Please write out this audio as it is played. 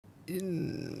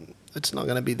it's not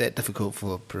going to be that difficult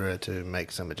for Pereira to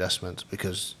make some adjustments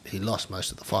because he lost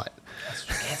most of the fight.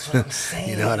 That's what I'm saying.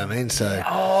 You know what I mean? So,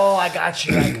 oh, I got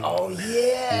you. Like, oh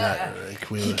yeah.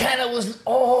 He kind of was.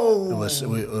 Oh, it was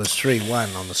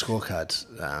 3-1 on the scorecards,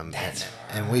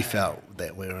 and we felt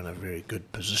that we were in a very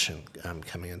good position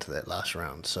coming into that last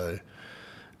round. So,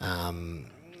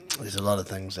 there's a lot of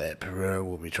things that Pereira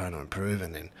will be trying to improve,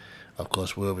 and then, of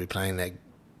course, we'll be playing that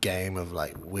game of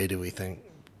like, where do we think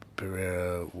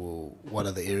Pereira will? What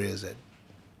are the areas that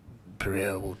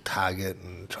Pereira will target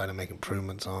and try to make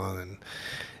improvements on? And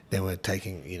then we're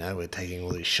taking all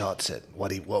these shots at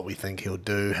what we think he'll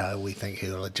do, how we think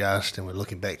he'll adjust, and we're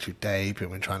looking back through tape and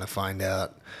we're trying to find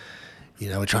out.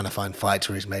 We're trying to find fights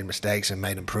where he's made mistakes and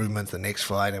made improvements the next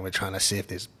fight, and we're trying to see if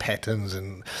there's patterns,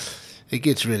 and it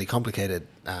gets really complicated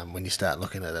when you start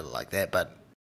looking at it like that. But